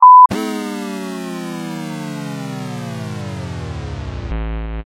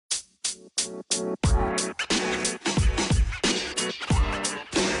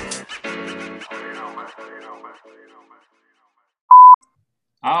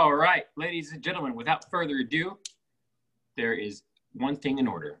All right, ladies and gentlemen, without further ado, there is one thing in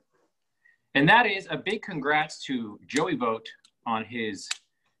order. And that is a big congrats to Joey Vogt on his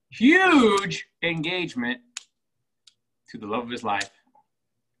huge engagement to the love of his life.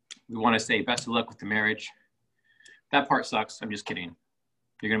 We want to say best of luck with the marriage. That part sucks. I'm just kidding.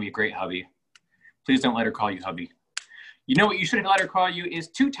 You're going to be a great hubby. Please don't let her call you hubby. You know what you shouldn't let her call you is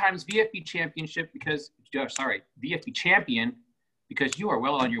 2 times VFB championship VFB champion, because you are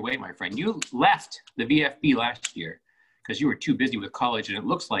well on your way, my friend. You left the VFB last year because you were too busy with college, and it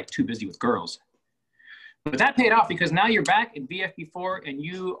looks like too busy with girls. But that paid off because now you're back in VFB4 and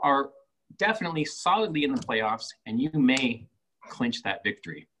you are definitely solidly in the playoffs, and you may clinch that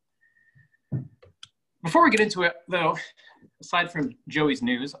victory. Before we get into it, though, aside from Joey's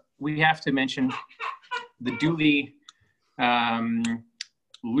news, we have to mention the duly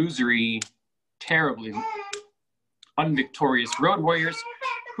losery, terribly unvictorious Road Warriors,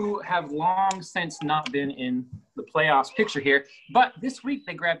 who have long since not been in the playoffs picture here. But this week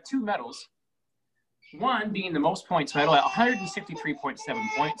they grabbed 2 medals, one being the most points medal at 163.7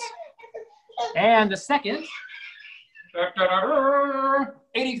 points, and the second,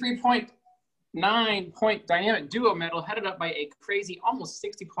 83.9 point dynamic duo medal headed up by a crazy almost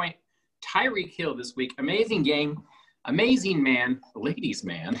 60-point Tyreek Hill this week. Amazing game, amazing man, ladies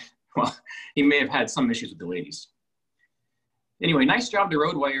man. Well, he may have had some issues with the ladies. Anyway, nice job to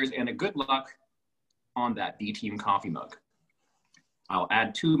Road Warriors, and a good luck on that B-Team coffee mug. I'll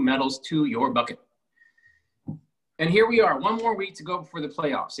add 2 medals to your bucket. And here we are, 1 more week to go before the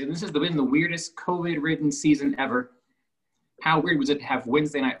playoffs. And this has been the weirdest COVID-ridden season ever. How weird was it to have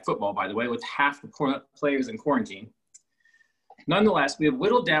Wednesday night football, by the way, with half the players in quarantine? Nonetheless, we have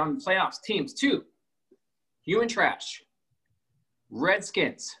whittled down the playoffs teams to Human Trash,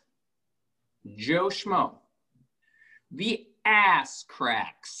 Redskins, Joe Schmo, the Ass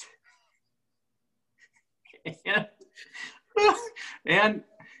Cracks, and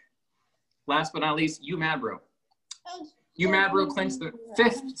last but not least, U Madbro. U Madbro clinched the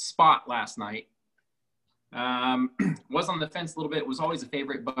 5th spot last night. Was on the fence a little bit. Was always a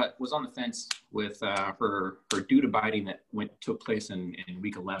favorite, but was on the fence with her due to biting that took place in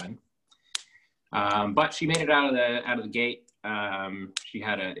week 11. But she made it out of the gate. She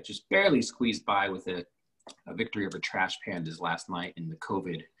had it just barely squeezed by with a victory over Trash Pandas last night in the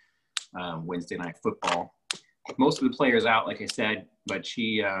COVID Wednesday night football. Most of the players out, like I said, but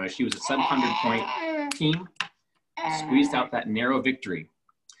she was a 700-point team, squeezed out that narrow victory.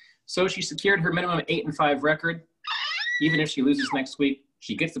 So she secured her minimum 8-5 record. Even if she loses next week,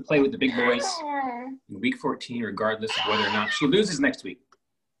 she gets to play with the big boys in week 14, regardless of whether or not she loses next week.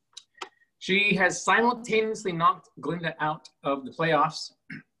 She has simultaneously knocked Glinda out of the playoffs.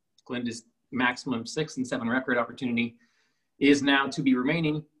 Glinda's maximum 6 and 7 record opportunity is now to be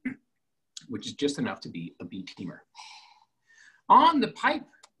remaining, which is just enough to be a B-teamer. On the pipe,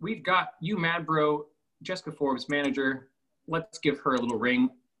 we've got U Madbro, Jessica Forbes, manager. Let's give her a little ring.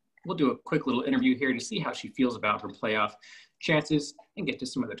 We'll do a quick little interview here to see how she feels about her playoff chances and get to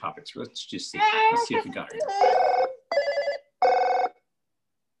some other topics. Let's just see. Let's see if we got her.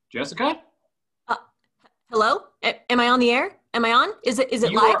 Jessica? Hello? Am I on the air? Am I on? Is it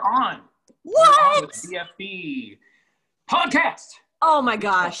live? You are on. What? You're on with VFB podcast. Oh my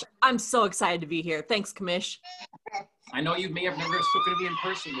gosh. I'm so excited to be here. Thanks, Kamish. I know you may have never spoken to me in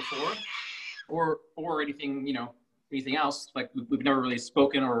person before or anything, anything else. Like we've never really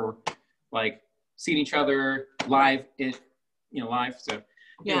spoken or like seen each other live live. So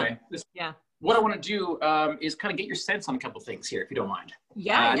anyway, what I want to do is kind of get your sense on a couple things here, if you don't mind.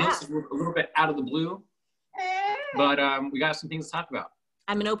 I know this is a little bit out of the blue, but we got some things to talk about.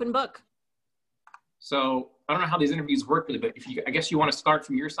 I'm an open book. So I don't know how these interviews work really, but I guess you want to start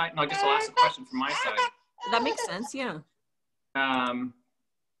from your side. No, I guess I'll ask a question from my side. That makes sense, yeah.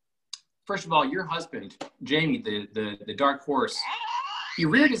 First of all, your husband, Jamie, the dark horse, he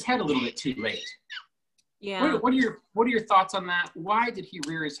reared his head a little bit too late. Yeah. What are your thoughts on that? Why did he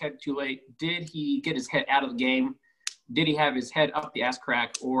rear his head too late? Did he get his head out of the game? Did he have his head up the ass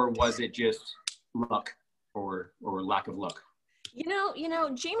crack, or was it just luck or lack of luck?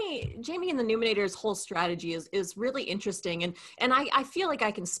 Jamie and the Numinator's whole strategy is really interesting. And I feel like I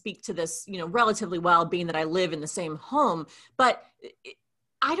can speak to this, relatively well, being that I live in the same home, but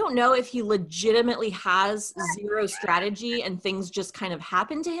I don't know if he legitimately has zero strategy and things just kind of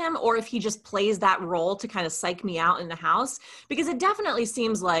happen to him, or if he just plays that role to kind of psych me out in the house, because it definitely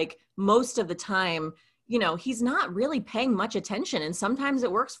seems like most of the time, he's not really paying much attention, and sometimes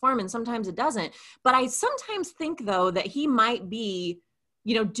it works for him and sometimes it doesn't. But I sometimes think, though, that he might be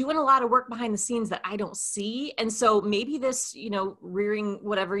doing a lot of work behind the scenes that I don't see. And so maybe this, rearing,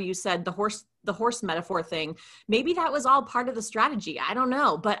 whatever you said, the horse metaphor thing, maybe that was all part of the strategy. I don't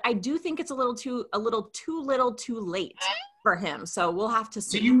know, but I do think it's a little too little too late for him. So we'll have to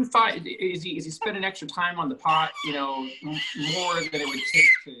see. Do you find, is he spending extra time on the pot, more than it would take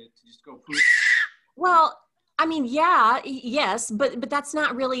to just go poop? Well, I mean, yes, but that's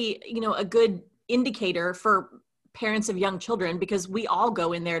not really, a good indicator for parents of young children, because we all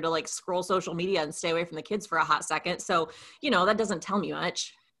go in there to like scroll social media and stay away from the kids for a hot second. So, that doesn't tell me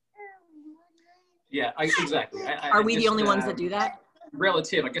much. Yeah, exactly. Are we the only ones that do that?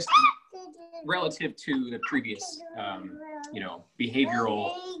 Relative to the previous,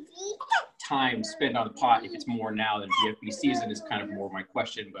 behavioral time spent on the pot, if it's more now than VFB season is kind of more my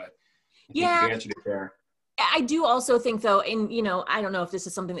question, but I think you answered it there. I do also think though, and I don't know if this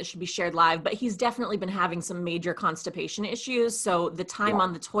is something that should be shared live, but he's definitely been having some major constipation issues. So the time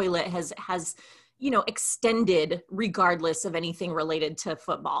on the toilet has extended regardless of anything related to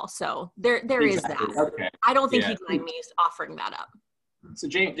football. So there is that. Okay. I don't think he'd mind me offering that up. So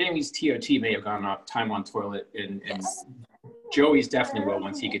Jamie's TOT may have gone off time on toilet, and yes. Joey's definitely will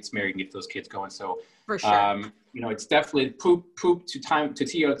once he gets married and get those kids going. So for sure, it's definitely poop to time to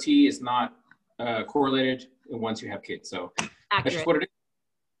TOT is not correlated once you have kids. So accurate. That's just what it is.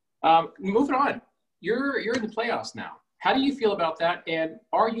 Moving on, you're in the playoffs now. How do you feel about that? And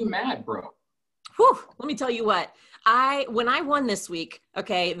are you mad, bro? Whew, let me tell you what. When I won this week,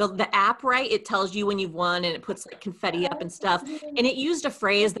 okay, the app, right, it tells you when you've won and it puts like confetti up and stuff. And it used a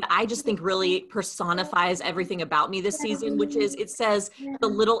phrase that I just think really personifies everything about me this season, which is, it says the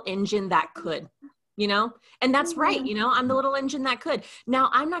little engine that could, and that's right. I'm the little engine that could. Now,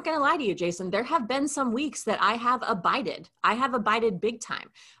 I'm not going to lie to you, Jason. There have been some weeks that I have abided. I have abided big time.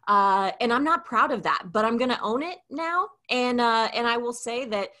 And I'm not proud of that, but I'm going to own it now. And I will say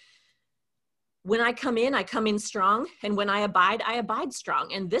that when I come in strong. And when I abide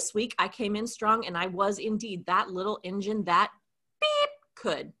strong. And this week I came in strong, and I was indeed that little engine that beep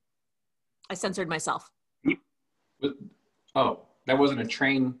could. I censored myself. Oh, that wasn't a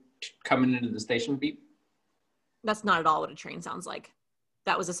train coming into the station beep? That's not at all what a train sounds like.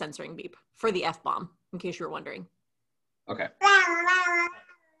 That was a censoring beep for the F-bomb, in case you were wondering. Okay.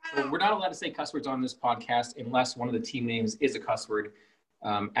 Well, we're not allowed to say cuss words on this podcast unless one of the team names is a cuss word.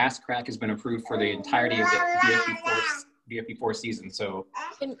 Ass crack has been approved for the entirety of the VFB4 season. So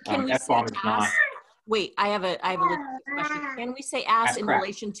can we F-bomb is not. Wait, I have a legit question. Can we say ass in crack.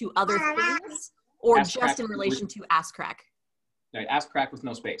 relation to other things, or ass just crack in relation to ass crack? No, ass crack with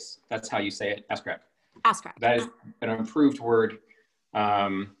no space. That's how you say it. Ass crack. Ass crack. That is an approved word. A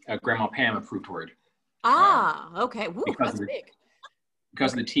Grandma Pam approved word. Okay. Woo, that's big.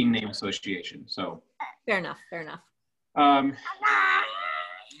 Because of the team name association. So. Fair enough.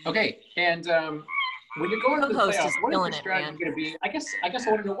 Okay, and when you're going to the playoffs, what is your strategy going to be? I guess I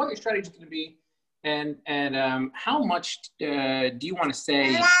want to know what your strategy is going to be, and how much do you want to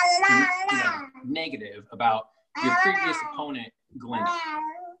say negative about your previous opponent, Glinda?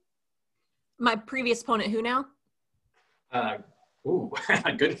 My previous opponent, who now?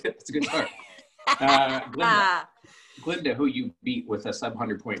 Good. That's a good start. Glinda, who you beat with a sub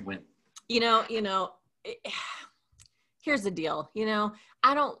 100-point win. Here's the deal.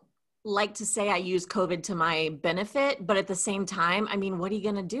 I don't like to say I use COVID to my benefit, but at the same time, I mean, what are you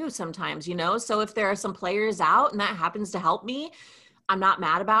going to do sometimes, So if there are some players out and that happens to help me, I'm not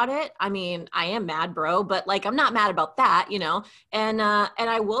mad about it. I mean, I am mad, bro, but like, I'm not mad about that, and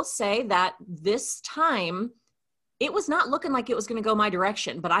I will say that this time it was not looking like it was going to go my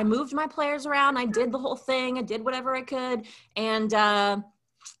direction, but I moved my players around. I did the whole thing. I did whatever I could. And,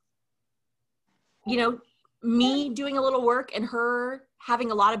 me doing a little work and her having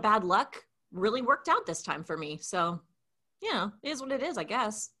a lot of bad luck really worked out this time for me. So, it is what it is, I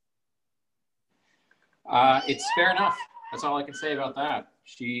guess. It's fair enough. That's all I can say about that.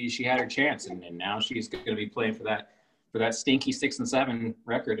 She had her chance, and now she's going to be playing for that stinky 6-7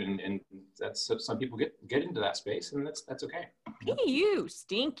 record, and that's some people get into that space, and that's okay. You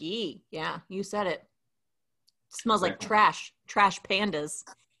stinky. Yeah, you said it. Smells like trash pandas.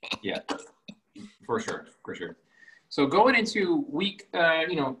 Yeah. For sure. So going into week,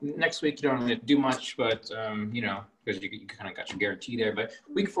 next week you don't really do much, but because you kind of got your guarantee there. But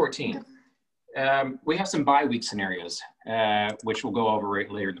week 14, we have some bye week scenarios, which we'll go over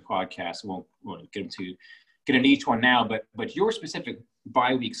later in the podcast. We won't get into each one now, but your specific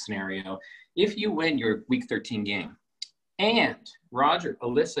bye week scenario, if you win your week 13 game, and Roger,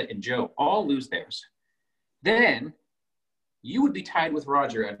 Alyssa, and Joe all lose theirs, then you would be tied with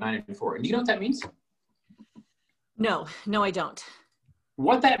Roger at 9-4. And do you know what that means? No, I don't.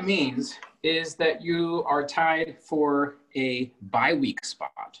 What that means is that you are tied for a bye week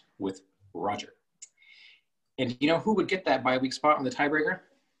spot with Roger. And you know who would get that bye week spot on the tiebreaker?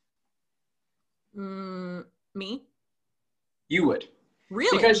 Me? You would.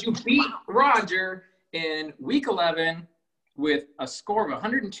 Really? Because you beat Roger in week 11 with a score of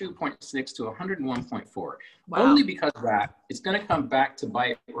 102.6 to 101.4. Wow. Only because of that, it's going to come back to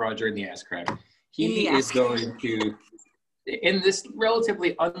bite Roger in the ass crack. He is going to, in this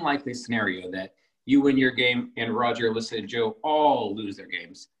relatively unlikely scenario that you win your game and Roger, Alyssa, and Joe all lose their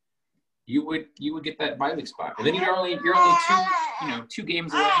games, you would get that bye week spot. And then you're only two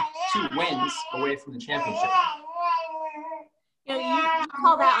games away, 2 wins away from the championship. You know, you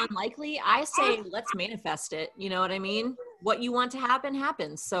call that unlikely. I say, let's manifest it. You know what I mean? What you want to happen,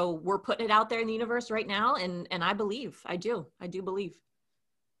 happens. So we're putting it out there in the universe right now. And I believe, I do believe.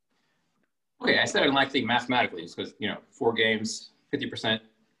 Okay. I said unlikely mathematically because, 4 games, 50%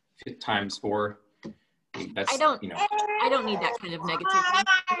 times 4. That's, I don't need that kind of negativity,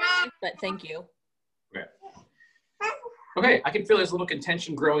 but thank you. Okay. I can feel there's a little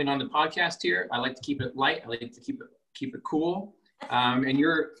contention growing on the podcast here. I like to keep it light. I like to keep it cool. And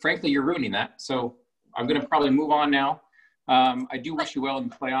you're ruining that. So I'm going to probably move on now. I do wish you well in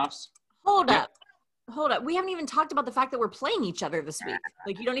the playoffs. Hold up. We haven't even talked about the fact that we're playing each other this week.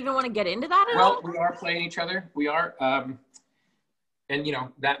 Like, you don't even want to get into that at all? Well, we are playing each other. We are. And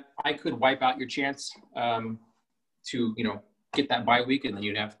that I could wipe out your chance to, get that bye week. And then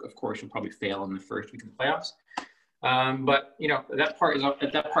you'll probably fail in the first week of the playoffs. But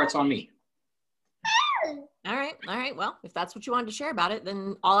that part's on me. All right. Well, if that's what you wanted to share about it,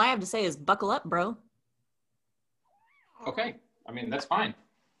 then all I have to say is buckle up, bro. Okay. I mean, that's fine.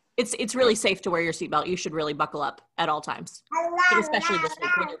 It's really safe to wear your seatbelt. You should really buckle up at all times, but especially this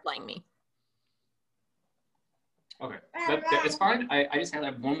week when you're playing me. Okay. It's fine. I just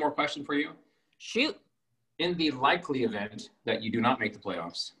have one more question for you. Shoot. In the likely event that you do not make the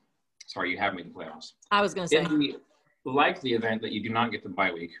playoffs, you have made the playoffs. I was going to say. In the likely event that you do not get the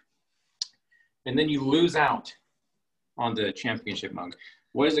bye week, and then you lose out on the championship mug,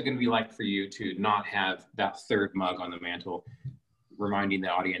 what is it going to be like for you to not have that third mug on the mantle, reminding the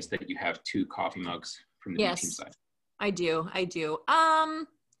audience that you have 2 coffee mugs from the team side? I do. I'm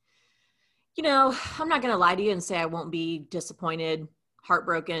not going to lie to you and say I won't be disappointed,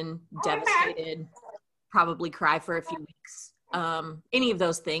 heartbroken, devastated, probably cry for a few weeks, any of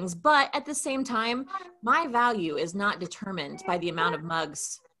those things. But at the same time, my value is not determined by the amount of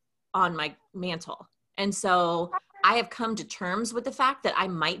mugs on my mantle. And so I have come to terms with the fact that I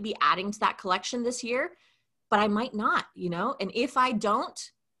might be adding to that collection this year, but I might not, and if I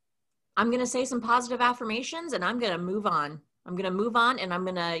don't, I'm going to say some positive affirmations and I'm going to move on. And I'm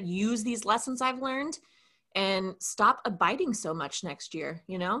going to use these lessons I've learned and stop abiding so much next year.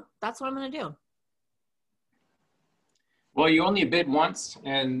 That's what I'm going to do. Well, you only bid once,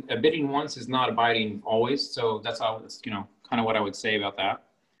 and bidding once is not abiding always. So that's kind of what I would say about that.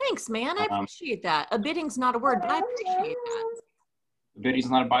 Thanks, man. I appreciate that. A bidding's not a word, but I appreciate that.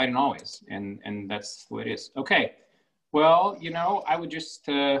 Bidding's not abiding always, and that's the way it is. Okay. Well, I would just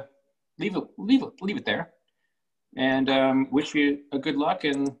leave it there, and wish you a good luck,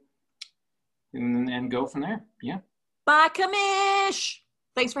 and go from there. Yeah. Bye, Kamish.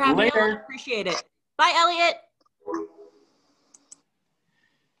 Thanks for having me on. Appreciate it. Bye, Elliot.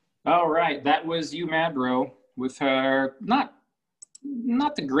 All right, that was You Mad Bro with her not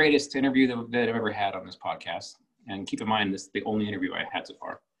the greatest interview that I've ever had on this podcast. And keep in mind, this is the only interview I had so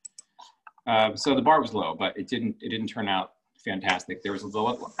far. So the bar was low, but it didn't turn out fantastic. There was,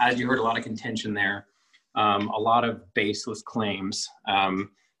 as you heard, a lot of contention there, a lot of baseless claims.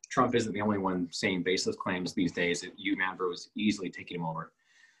 Trump isn't the only one saying baseless claims these days. You Mad Bro is easily taking him over.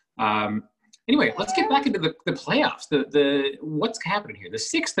 Anyway, let's get back into the playoffs. The what's happening here? The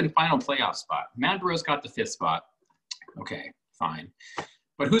 6th and final playoff spot. Mad Bro's got the 5th spot. Okay, fine.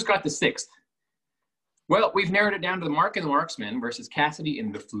 But who's got the 6th? Well, we've narrowed it down to the Mark and the Marksman versus Cassidy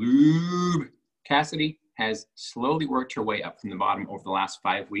and the Floob. Cassidy has slowly worked her way up from the bottom over the last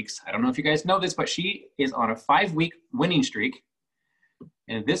 5 weeks. I don't know if you guys know this, but she is on a 5-week winning streak.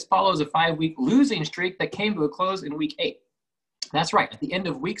 And this follows a 5-week losing streak that came to a close in week 8. That's right. At the end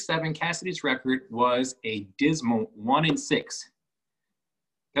of week 7, Cassidy's record was a dismal 1-6.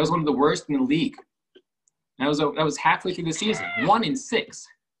 That was one of the worst in the league. That was halfway through the season. 1-6.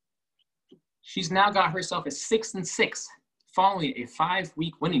 She's now got herself a 6-6, following a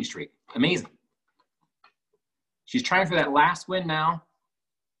 5-week winning streak. Amazing. She's trying for that last win now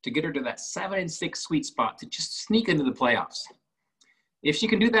to get her to that 7-6 sweet spot to just sneak into the playoffs. If she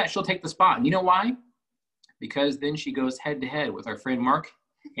can do that, she'll take the spot. And you know why? because then she goes head-to-head with our friend Mark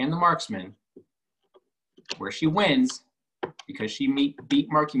and the Marksman, where she wins because she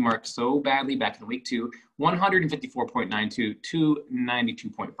beat Marky Mark so badly back in week 2, 154.92 to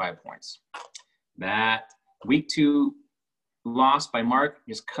 92.5 points. That week 2 loss by Mark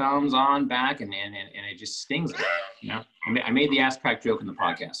just comes on back and it just stings her. You know, I made the ass crack joke in the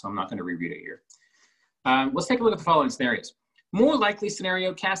podcast, so I'm not going to reread it here. Let's take a look at the following scenarios. More likely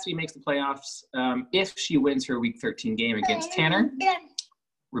scenario, Cassidy makes the playoffs if she wins her week 13 game against Tanner.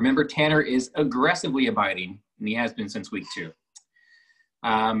 Remember, Tanner is aggressively abiding, and he has been since week 2.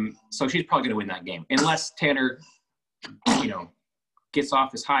 So she's probably going to win that game, unless Tanner, you know, gets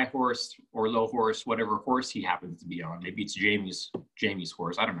off his high horse or low horse, whatever horse he happens to be on. Maybe it's Jamie's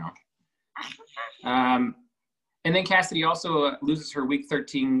horse. I don't know. And then Cassidy also loses her week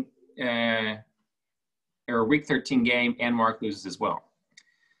 13 game, and Mark loses as well.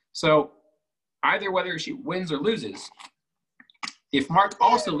 So either whether she wins or loses, if Mark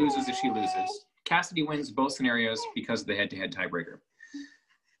also loses, if she loses, Cassidy wins both scenarios because of the head-to-head tiebreaker.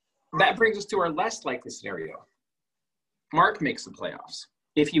 That brings us to our less likely scenario. Mark makes the playoffs.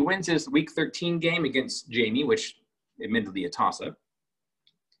 If he wins his week 13 game against Jamie, which admittedly a toss-up,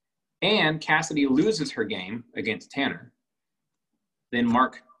 and Cassidy loses her game against Tanner, then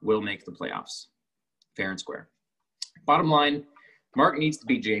Mark will make the playoffs. Fair and square. Bottom line, Mark needs to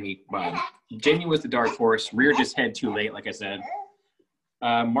beat Jamie. Jamie was the dark horse, reared his head too late, like I said.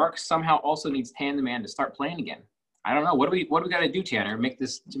 Mark somehow also needs Tan the Man to start playing again. I don't know. What do we got to do, Tanner? Make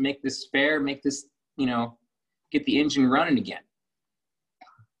this fair, make this, you know, get the engine running again.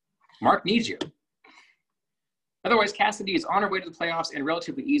 Mark needs you. Otherwise, Cassidy is on her way to the playoffs and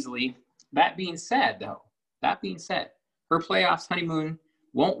relatively easily. That being said, her playoffs honeymoon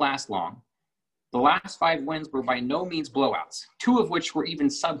won't last long. The last 5 wins were by no means blowouts, 2 of which were even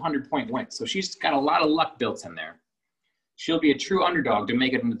sub-100-point wins. So she's got a lot of luck built in there. She'll be a true underdog to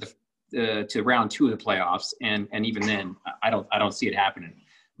make it into to round 2 of the playoffs, and even then, I don't see it happening.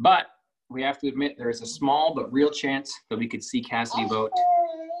 But we have to admit there is a small but real chance that we could see Cassidy vote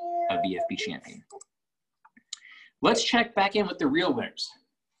a VFB champion. Let's check back in with the real winners,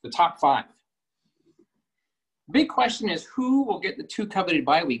 the top 5. The big question is who will get the 2 coveted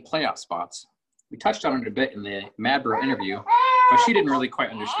bye week playoff spots. We touched on it a bit in the Madbro interview, but she didn't really quite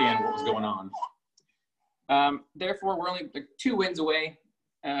understand what was going on. Therefore, we're only 2 wins away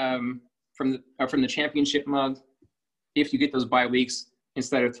from the championship mug if you get those bye weeks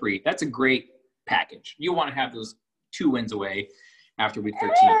instead of 3. That's a great package. You want to have those 2 wins away after week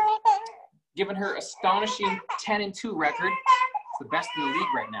 13. Given her astonishing 10-2 record, it's the best in the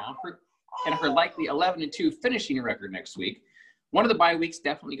league right now, and her likely 11-2 finishing record next week, one of the bye weeks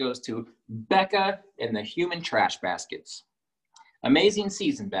definitely goes to Becca and the Human Trash Baskets. Amazing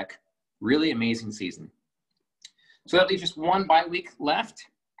season, Beck. Really amazing season. So that leaves just 1 bye week left,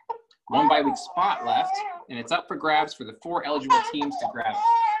 1 bye week spot left, and it's up for grabs for the 4 eligible teams to grab it.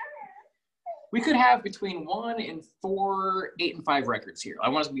 We could have between 1 and 4 8-5 records here. I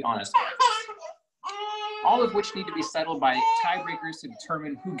want us to be honest about this. All of which need to be settled by tiebreakers to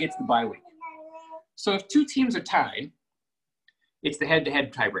determine who gets the bye week. So if 2 teams are tied, it's the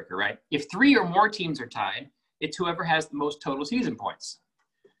head-to-head tiebreaker, right? If 3 or more teams are tied, it's whoever has the most total season points.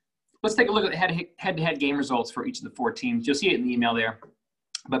 Let's take a look at the head-to-head game results for each of the 4 teams. You'll see it in the email there.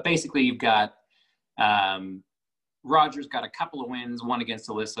 But basically, you've got Roger's got a couple of wins, 1 against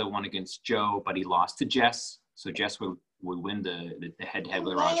Alyssa, 1 against Joe, but he lost to Jess. So Jess would win the head-to-head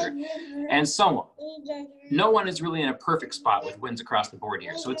with Roger, and so on. No one is really in a perfect spot with wins across the board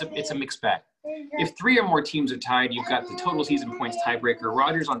here. So it's a mixed bag. If 3 or more teams are tied, you've got the total season points tiebreaker.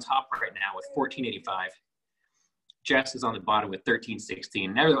 Roger's on top right now with 1485. Jess is on the bottom with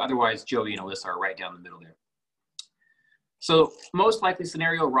 1316. Otherwise, Joey and Alyssa are right down the middle there. So most likely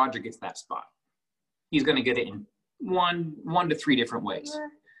scenario, Roger gets that spot. He's going to get it in one to 3 different ways.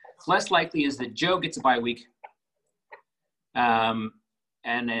 Less likely is that Joe gets a bye week. And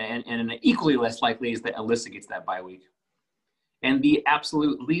equally less likely is that Alyssa gets that bye week. And the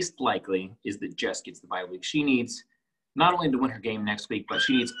absolute least likely is that Jess gets the bye week. She needs not only to win her game next week, but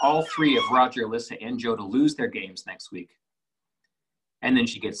she needs all 3 of Roger, Alyssa, and Joe to lose their games next week. And then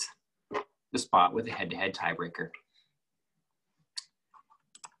she gets the spot with a head-to-head tiebreaker.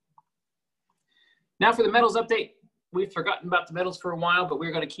 Now for the medals update. We've forgotten about the medals for a while, but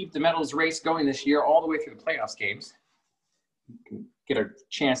we're going to keep the medals race going this year all the way through the playoffs games. Get a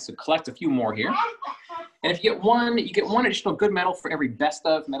chance to collect a few more here. And if you get one additional good medal for every best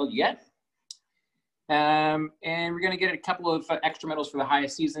of medal you get. And we're going to get a couple of extra medals for the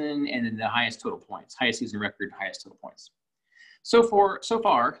highest season and then the highest total points. Highest season record, highest total points. So far,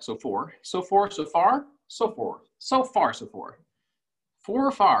 so far.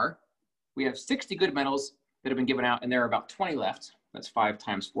 We have 60 good medals that have been given out, and there are about 20 left. That's 5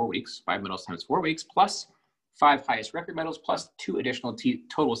 times 4 weeks, 5 medals times 4 weeks, plus 5 highest record medals, plus 2 additional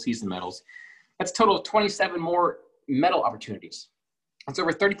total season medals. That's a total of 27 more medal opportunities. That's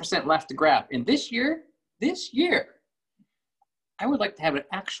over 30% left to grab. And this year, I would like to have an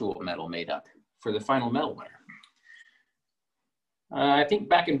actual medal made up for the final medal winner. I think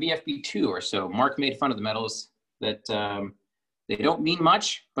back in VFB2 or so, Mark made fun of the medals that they don't mean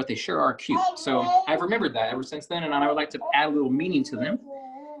much, but they sure are cute. So I've remembered that ever since then, and I would like to add a little meaning to them,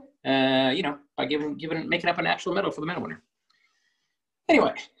 by making up an actual medal for the medal winner.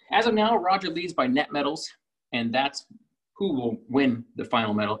 Anyway, as of now, Roger leads by net medals, and that's who will win the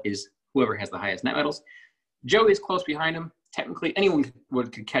final medal is whoever has the highest net medals. Joey is close behind him. Technically, anyone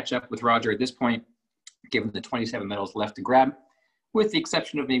could catch up with Roger at this point, given the 27 medals left to grab, with the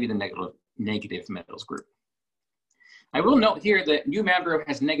exception of maybe the negative medals group. I will note here that New Mavro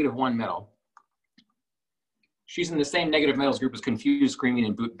has -1 medal. She's in the same negative medals group as Confused, Screaming,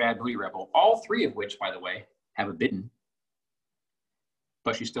 and Bad Booty Rebel, all 3 of which, by the way, have a bidden.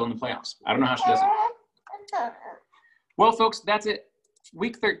 But she's still in the playoffs. I don't know how she does it. Well, folks, that's it.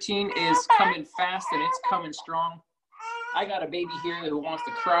 Week 13 is coming fast, and it's coming strong. I got a baby here who wants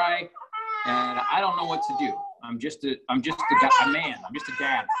to cry, and I don't know what to do. I'm just a man. I'm just a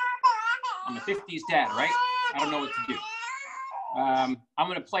dad. I'm a 50s dad, right? I don't know what to do. I'm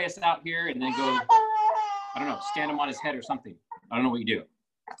going to play us out here and then go, I don't know, stand him on his head or something. I don't know what you do.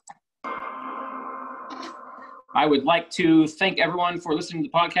 I would like to thank everyone for listening to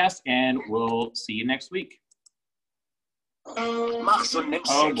the podcast, and we'll see you next week. Oh,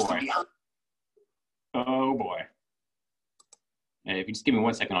 boy. Oh, boy. Hey, if you just give me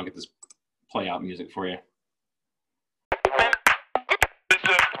 1 second, I'll get this play out music for you.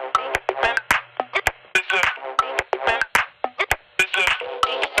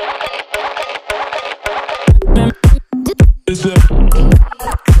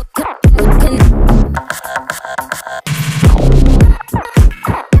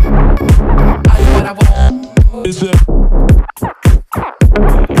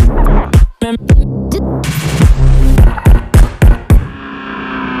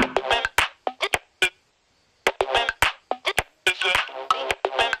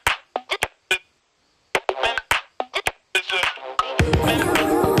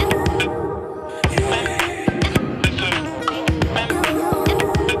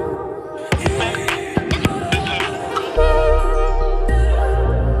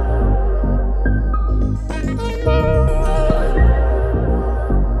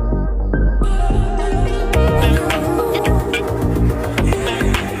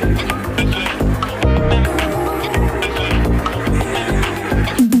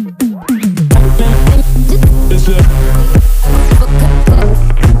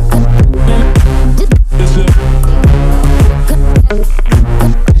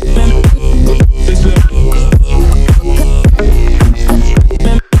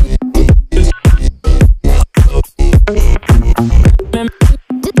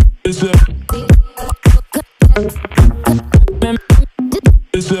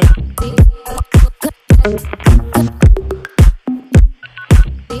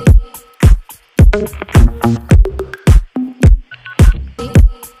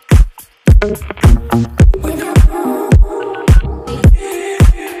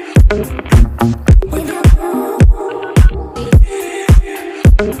 When